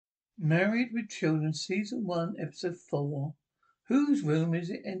Married with Children, Season 1, Episode 4. Whose room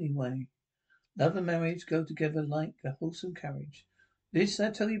is it anyway? Love and marriage go together like a wholesome carriage. This I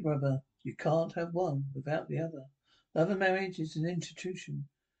tell you, brother, you can't have one without the other. Love and marriage is an institution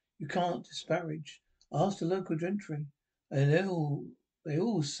you can't disparage. Ask the local gentry, and they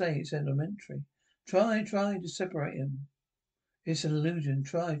all say it's elementary. Try to separate 'em. It's an illusion.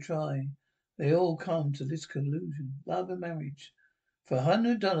 Try. They all come to this conclusion. Love and marriage. For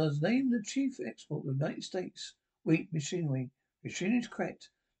 $100, name the chief export of the United States. Wheat machinery. Machinery's correct.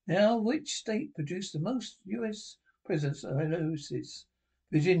 Now, which state produced the most U.S. presidents of LOCs?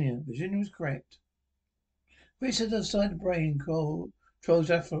 Virginia. Virginia is correct. Which of the side of the brain controls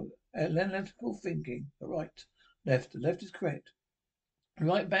analytical thinking? The right. Left. The left is correct.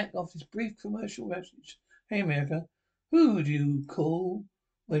 Right back off this brief commercial message. Hey, America. Who do you call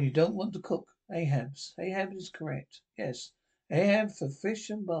when you don't want to cook? Ahab's. Ahab is correct. Yes. Ahab for fish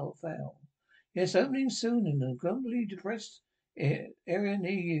and fowl. Yes, opening soon in a grumbly, depressed area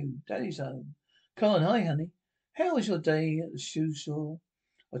near you. Daddy's home. Come on, hi, honey. How was your day at the shoe store?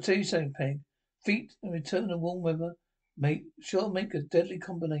 I'll tell you something, Peg. Feet and return of warm weather make a deadly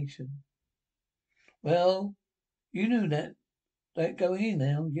combination. Well, you knew that going in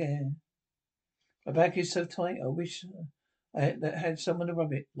now, yeah. My back is so tight, I wish that had someone to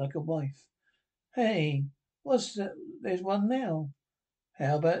rub it, like a wife. Hey, what's that? There's one now.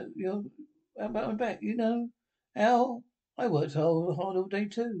 How about your, how about my back? Al, I worked hard all day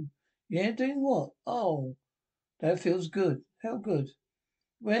too. Yeah, doing what? Oh, that feels good. How good?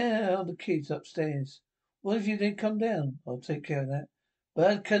 Where are the kids upstairs? What if you did come down? I'll take care of that.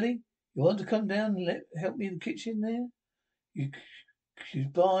 But Kelly, you want to come down and help me in the kitchen there? You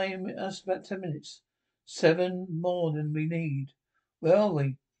could buy us about 10 minutes. 7 more than we need. Where are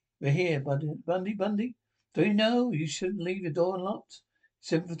we? We're here, Bundy. Do you know you shouldn't leave your door unlocked?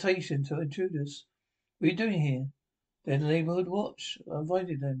 It's an invitation to intruders. What are you doing here? They're the neighborhood watch. I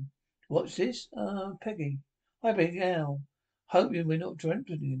invited them. Watch this? Peggy. Hi, Peggy. Al. Hope we're not dreamt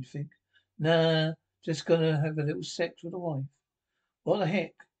of anything. Nah, just gonna have a little sex with a wife. What the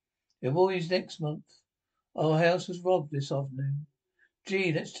heck? Your boys next month. Our house was robbed this afternoon.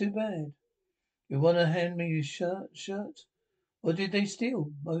 Gee, that's too bad. You wanna hand me your shirt? What did they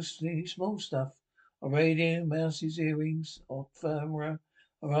steal? Mostly small stuff. A radio, Marcy's earrings, or firmware,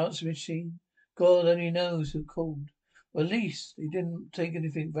 or answer machine. God only knows who called. Well, at least they didn't take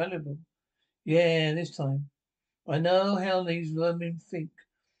anything valuable. Yeah, this time. I know how these vermin think.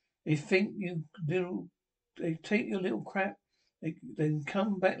 They think they take your little crap, they then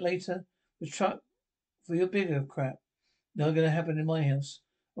come back later with truck for your bigger crap. Not gonna happen in my house.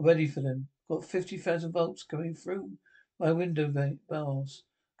 I'm ready for them. Got 50,000 volts coming through my window bars.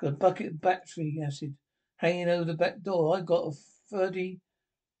 Got a bucket of battery acid hanging over the back door. I got a 30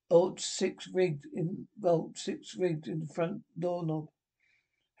 volt 6 rigged in the front doorknob.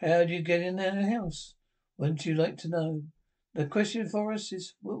 How do you get in the house? Wouldn't you like to know? The question for us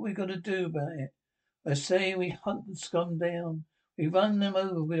is what we got to do about it. I say we hunt the scum down. We run them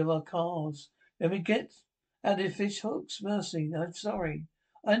over with our cars. Then we get out of fish hooks. Mercy, I'm sorry.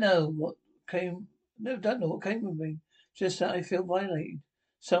 I know what came. No, don't know what came with me. Just that I feel violated.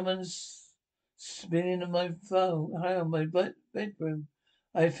 Someone's spinning on my phone, my bedroom.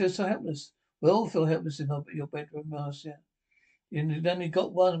 I feel so helpless. We all feel helpless in your bedroom, Marcia. You've only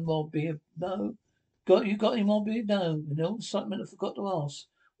got one more beer. No. You got any more beer? No. In all excitement, I forgot to ask.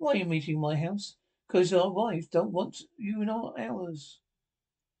 Why are you meeting my house? 'Cause our wife don't want you in ours.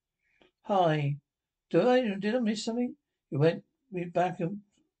 Hi. Did I miss something? You went me back and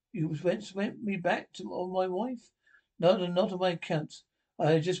went me back to on my wife? No, not on my account.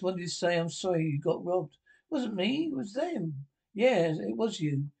 I just wanted to say I'm sorry you got robbed. It wasn't me, it was them. Yeah, it was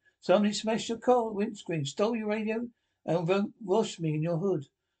you. Somebody smashed your car windscreen, stole your radio, and washed me in your hood.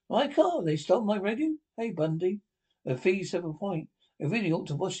 My car? They stole my radio? Hey, Bundy. The thieves have a point. They really ought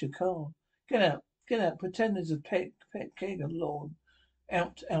to wash your car. Get out. Pretend there's a pet keg on the lawn.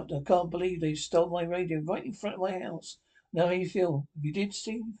 Out. I can't believe they stole my radio right in front of my house. Now how you feel? If you did,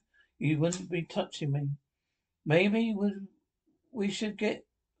 Steve, you wouldn't be touching me. Maybe we should get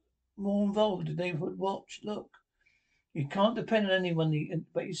more involved in the neighborhood watch. Look, you can't depend on anyone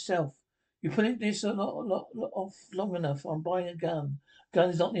but yourself. You put it this a lot off long enough. I'm buying a gun. Gun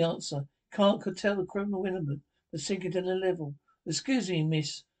is not the answer. Can't curtail the criminal element, but sink it to the level. Excuse me,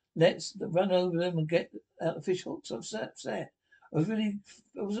 miss. Let's run over them and get out the fish hooks. I'm upset. I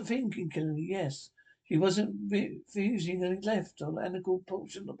wasn't thinking killing you, yes. She wasn't refusing any left on the analytical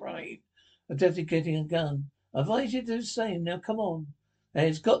portion of the brain. I'm definitely getting a gun. I advise you to do the same. Now come on.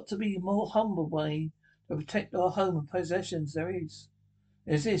 There's got to be a more humble way to protect our home and possessions. There is.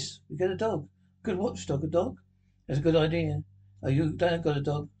 Is this? We get a dog. Good watchdog, a dog. That's a good idea. Oh, you don't got a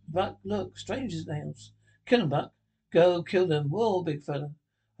dog. Buck, look, strangers in the house. Kill 'em, Buck. Go kill them. Whoa, big fella.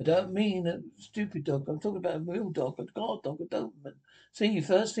 I don't mean a stupid dog. I'm talking about a real dog, a guard dog, a Doberman. See,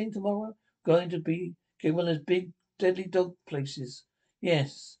 first thing tomorrow, going to be get one of those big, deadly dog places.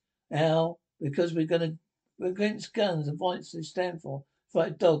 Yes, Al, because we're against guns and violence they stand for.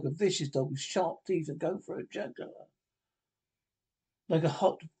 Fight a dog, a vicious dog with sharp teeth and go for a jugular. Like a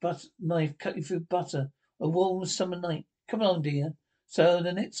hot knife cutting through butter. A warm summer night. Come on, dear. So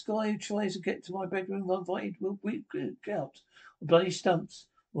the next guy who tries to get to my bedroom uninvited will weep out. Bloody stumps.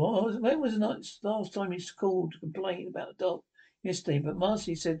 When was the last time he called to complain about a dog? Yesterday, but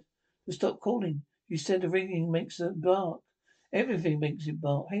Marcy said to stop calling. She said the ringing makes it bark. Everything makes it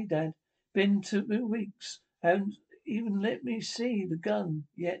bark. Hey, Dad. Been 2 weeks. Haven't even let me see the gun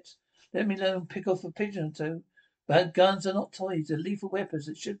yet. Let me alone pick off a pigeon or two. But guns are not toys. They're lethal weapons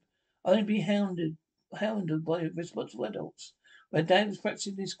that should only be hounded by responsible adults. My dad was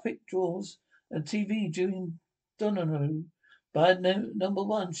practicing his quick draws and TV during Donahue. But number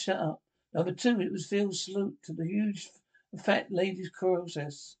one, shut up. Number two, it was Phil's salute to the huge fat lady's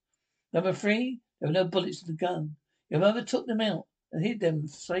process. Number three, there were no bullets in the gun. Your mother took them out and hid them for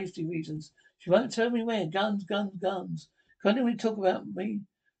safety reasons. She won't tell me where. Guns, guns, guns. Can't we talk about me?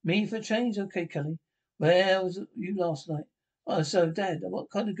 Me for change? Okay, Kelly. Where was you last night? Oh, so, Dad, what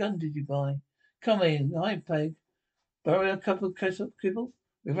kind of gun did you buy? Come in. Hi, Peg. Borrow a couple of kibble?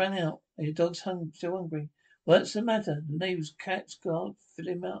 We ran out. And your dog's still hungry. What's the matter? The neighbor's cat's guard fill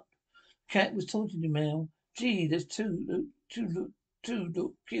him up. Cat was talking to Mel. Gee, there's two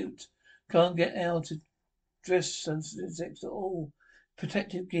look cute. Can't get out to dress insects at all.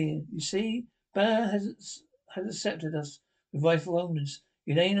 Protective gear. You see, Bear has accepted us with rightful owners.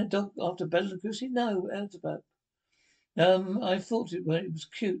 You ain't a dog after Bella Lugosi? No, Elizabeth. I thought it was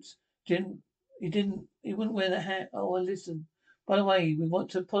cute. He wouldn't wear the hat. Oh, listen. By the way, we want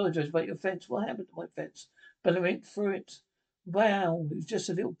to apologize about your fence. What happened to my fence? Bella went through it. Wow, it was just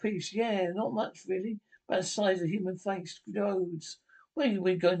a little piece. Yeah, not much really. About the size of a human face. Roads. What are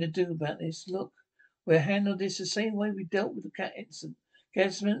we going to do about this? Look, we'll handle this the same way we dealt with the cat incident.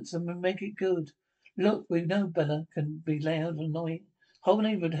 Guessments and we'll make it good. Look, we know Bella can be loud and annoying. Whole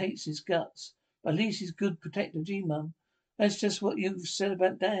neighborhood hates his guts. But at least he's good protector, G-Mum. That's just what you said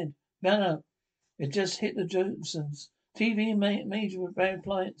about Dad. No. It just hit the Johnsons. TV and major repair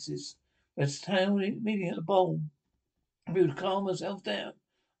appliances. We're meeting at the bowl. We would calm ourselves down.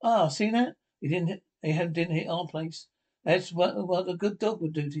 Ah, see that? Didn't hit our place. That's what a good dog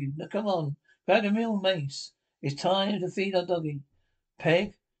would do to you. Now come on. Grab the real mace. It's time to feed our doggy.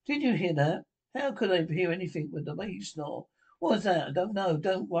 Peg, did you hear that? How could I hear anything with the way you snore? What was that? I don't know.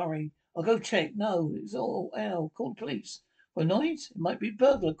 Don't worry. I'll go check. No, it's all Al. Call the police. For noise? It might be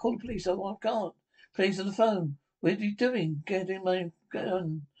burglar. Call the police. Oh, I can't. Police on the phone. What are you doing? Getting my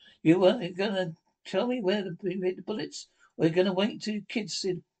gun. You weren't gonna tell me where to hit the bullets? We're gonna wait till kids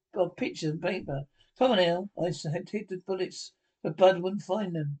see a picture and paper. Come on, Al. I had hit the bullets, but Bud wouldn't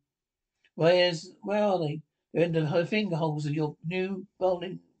find them. Where are they? They're in the finger holes of your new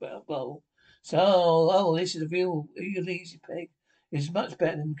bowling bowl. So, this is a real easy Peg. It's much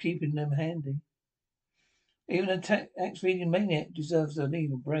better than keeping them handy. Even a tax-reading maniac deserves to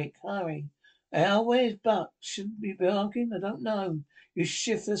leave a break. Hurry. Al, where's Buck? Shouldn't we be arguing? I don't know. You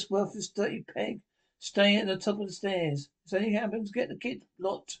shiftless, worthless, dirty Peg. Stay at the top of the stairs. If anything happens, get the kid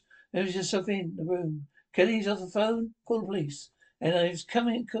locked. There's yourself in the room. Kelly's off the phone. Call the police. And he's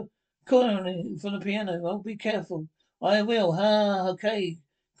calling from the piano. Oh, be careful. I will. Okay.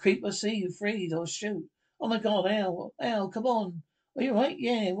 Creep, I see you. Freeze. I'll shoot. Oh my God, Al, come on. Are you right?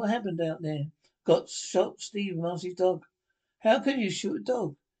 Yeah. What happened out there? Got shot. Steve, Marcy's dog. How could you shoot a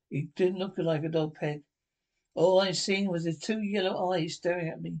dog? He didn't look like a dog, Peg. All I seen was his two yellow eyes staring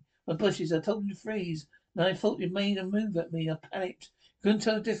at me. My bushes. I told him to freeze, and I thought he made a move at me. I panicked. Couldn't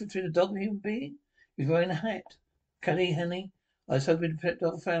tell the difference between a dog and a human being. He was wearing a hat. Kelly, honey, I was hoping to protect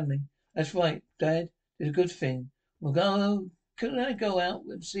our family. That's right, Dad. It's a good thing. Couldn't I go out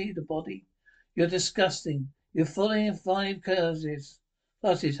and see the body? You're disgusting. You're fully of 5 curses.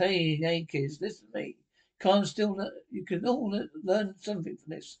 Hey, kids, listen to me. You can all learn something from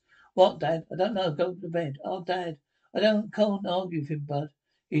this. What, Dad? I don't know. Go to bed. Oh, Dad, can't argue with him, Bud.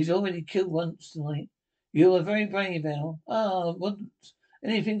 He's already killed once tonight. You were very brave, Al. Wasn't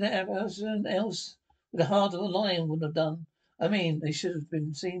anything that person else with the heart of a lion would have done. I mean, they should have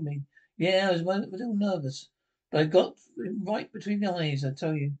been seeing me. Yeah, I was a little nervous, but I got him right between the eyes, I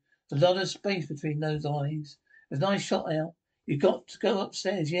tell you. There's a lot of space between those eyes. It was a nice shot, Al. You got to go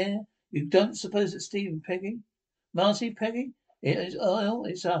upstairs, yeah? You don't suppose it's Steve and Peggy? Marcy, Peggy?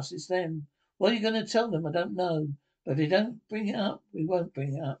 It's us, it's them. What are you going to tell them? I don't know. But if they don't bring it up, we won't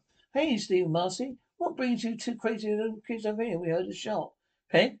bring it up. Hey, Steve and Marcy, what brings you two crazy little kids over here? We heard a shot.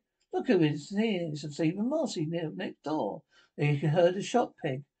 Peg, look who is here. It's Steve and Marcy next door. They heard a shot,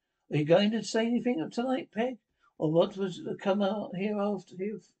 Peg. Are you going to say anything tonight, Peg? Or what was come out here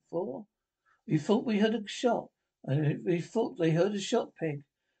for? We thought we heard a shot. We thought they heard a shot, Peg.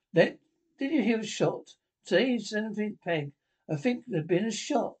 Let, did you hear a shot? Say anything, Peg. I think there'd been a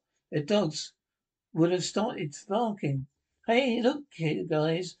shot. The dogs would have started barking. Hey, look here,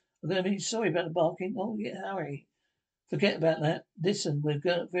 guys. I'm going to be sorry about the barking. Oh, yeah, hurry. Forget about that. Listen,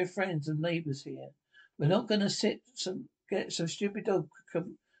 we're friends and neighbours here. We're not going to get some stupid dog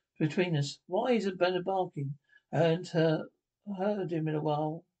between us. Why is Bella barking? I haven't heard him in a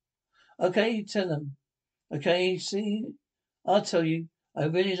while. Okay, tell him. Okay, see, I'll tell you. I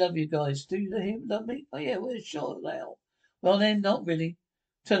really love you guys. Do you love me? Oh yeah, we're sure, Al. Well then, not really.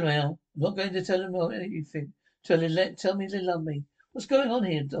 Tell him, Al. I'm not going to tell him anything. Tell me they love me. What's going on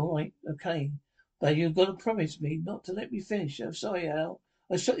here? All right, okay. But you've got to promise me not to let me finish. I'm sorry, Al.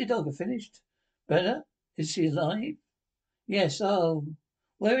 I shot your dog. I finished. Bella? Is she alive? Yes. Oh,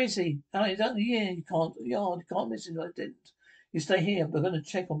 where is he? Al, you don't. Yeah, you can't. Yeah, you can't miss him. I didn't. You stay here. We're going to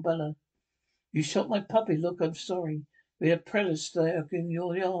check on Bella. You shot my puppy. Look, I'm sorry. We had predators stuck in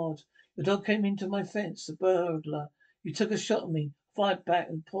your yard. The dog came into my fence, the burglar. You took a shot at me, fired back,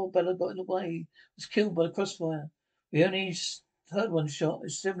 and poor Bella got in the way. Was killed by the crossfire. We only heard one shot.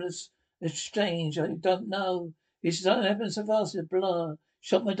 It's similar exchange. I don't know. It's not happened so fast. It's a blur.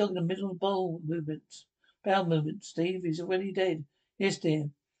 Shot my dog in the middle of the bowel movement. Steve, he's already dead. Yes, dear.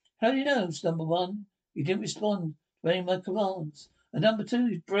 How do you know? It's number one. He didn't respond to any of my commands. And number two,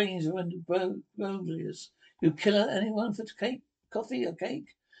 his brains are under Grover's. You kill anyone for coffee or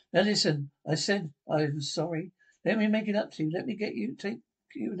cake? Now listen, I said I was sorry. Let me make it up to you. Let me take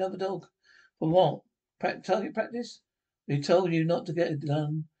you another dog. For what? Target practice? We told you not to get a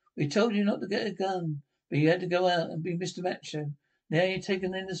gun. We told you not to get a gun. But you had to go out and be Mr. Macho. Now you take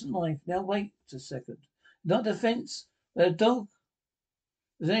an innocent life. Now wait a second. Not defense. A dog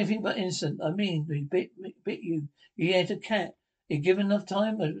was anything but innocent. I mean, he bit you. He ate a cat. He'd given enough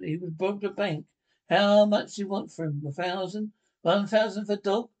time, he would have robbed a bank. How much do you want for him? 1,000? 1,000 for a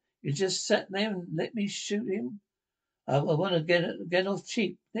dog? You just sat there and let me shoot him? I want to get off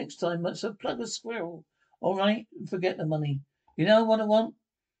cheap. Next time, let's plug a squirrel. All right, forget the money. You know what I want?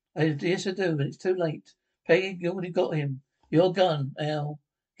 Yes, I do, but it's too late. Peggy, you already got him. Your gun, Al.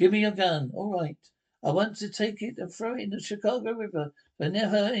 Give me your gun. All right. I want to take it and throw it in the Chicago River, but never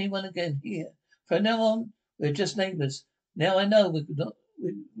hurt anyone again here. From now on, we're just neighbours. Now I know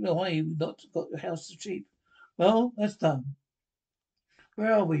why you've not got your house so cheap. Well, that's done.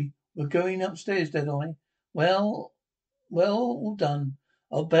 Where are we? We're going upstairs, Deadeye. Well, all done.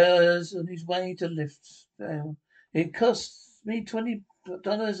 Our bear's on his way to lift down. It costs me $20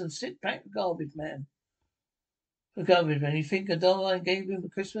 and sit back garbage man. The garbage man. You think a dollar I gave him for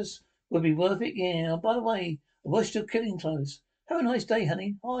Christmas would be worth it? Yeah. Oh, by the way, I washed your killing clothes. Have a nice day,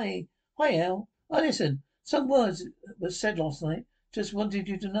 honey. Hi. Hi, Al. Oh, listen. Some words were said last night. Just wanted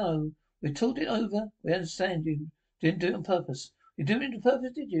you to know. We talked it over. We understand you. Didn't do it on purpose. You did it on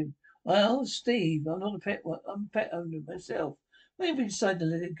purpose, did you? Well, Steve, I'm not a pet. I'm a pet owner myself. Maybe decide to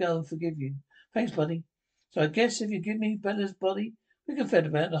let it go and forgive you. Thanks, buddy. So I guess if you give me Bella's body, we can forget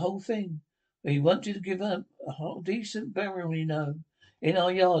about the whole thing. We want you to give up a decent burial, you know, in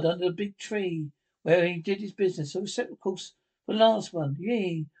our yard under a big tree where he did his business. So except, of course, the last one.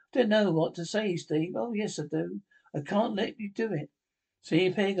 Yee. Don't know what to say, Steve. Oh, yes, I do. I can't let you do it. See,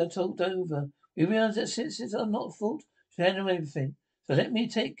 Peg, I talked over. We realize that since it's our not fault, to handle everything. So let me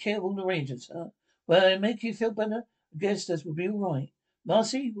take care of all the arrangements, huh? Well, it make you feel better? I guess that will be all right.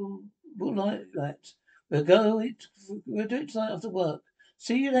 Marcy will like that. We'll do it tonight after work.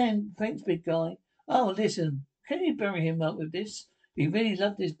 See you then. Thanks, big guy. Oh, listen. Can you bury him up with this? He really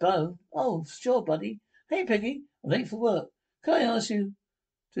loved his bone. Oh, sure, buddy. Hey, Peggy. I'm late for work. Can I ask you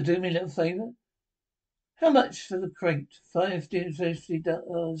to do me a little favour? How much for the crate?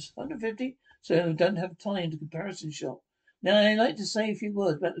 $50. 150? So don't have time to comparison shop. Now, I'd like to say a few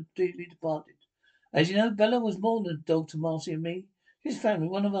words about the dearly departed. As you know, Bella was more than a dog to Marcy and me. His family,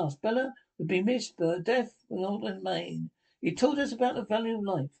 one of us. Bella would be missed, but her death was not in vain. He taught us about the value of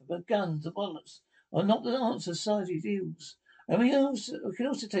life, about guns and wallets, are not the answer society deals. And we can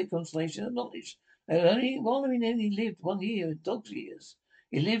also take consolation in knowledge that while he only lived 1 year in dog's years,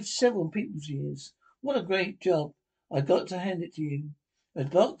 he lived several people's years. What a great job. I got to hand it to you. A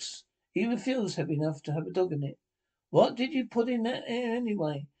box even feels heavy enough to have a dog in it. What did you put in that air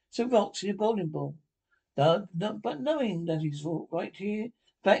anyway? Some rocks in a bowling ball. But knowing that he's right here,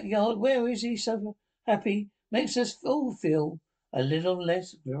 backyard, where is he so happy, makes us all feel a little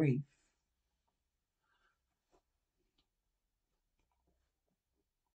less grief.